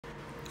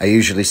I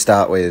usually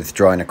start with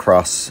drawing a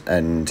cross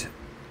and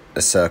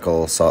a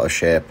circle sort of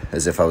shape,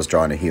 as if I was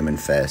drawing a human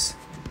face.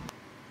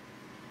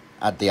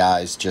 Add the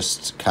eyes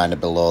just kind of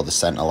below the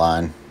centre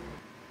line.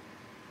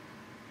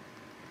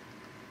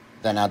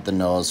 Then add the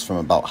nose from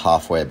about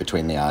halfway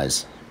between the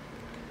eyes.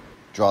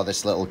 Draw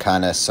this little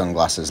kind of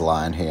sunglasses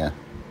line here.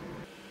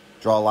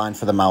 Draw a line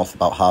for the mouth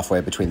about halfway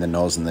between the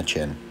nose and the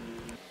chin.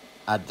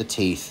 Add the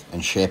teeth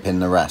and shape in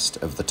the rest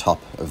of the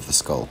top of the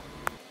skull.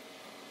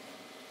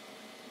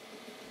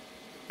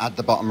 Add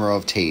the bottom row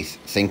of teeth,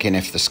 thinking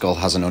if the skull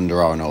has an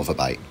under or an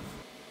overbite.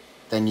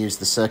 Then use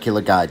the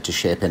circular guide to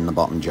shape in the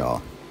bottom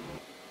jaw.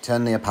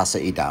 Turn the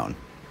opacity down.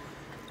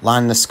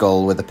 Line the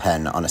skull with a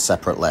pen on a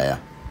separate layer.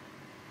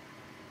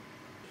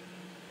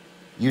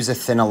 Use a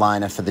thinner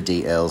liner for the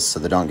details so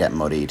they don't get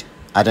muddied.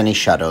 Add any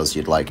shadows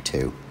you'd like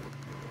to.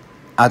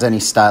 Add any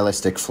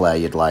stylistic flair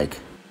you'd like.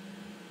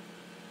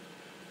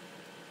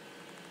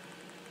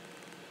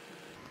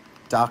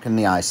 Darken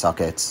the eye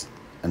sockets,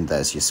 and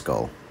there's your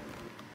skull.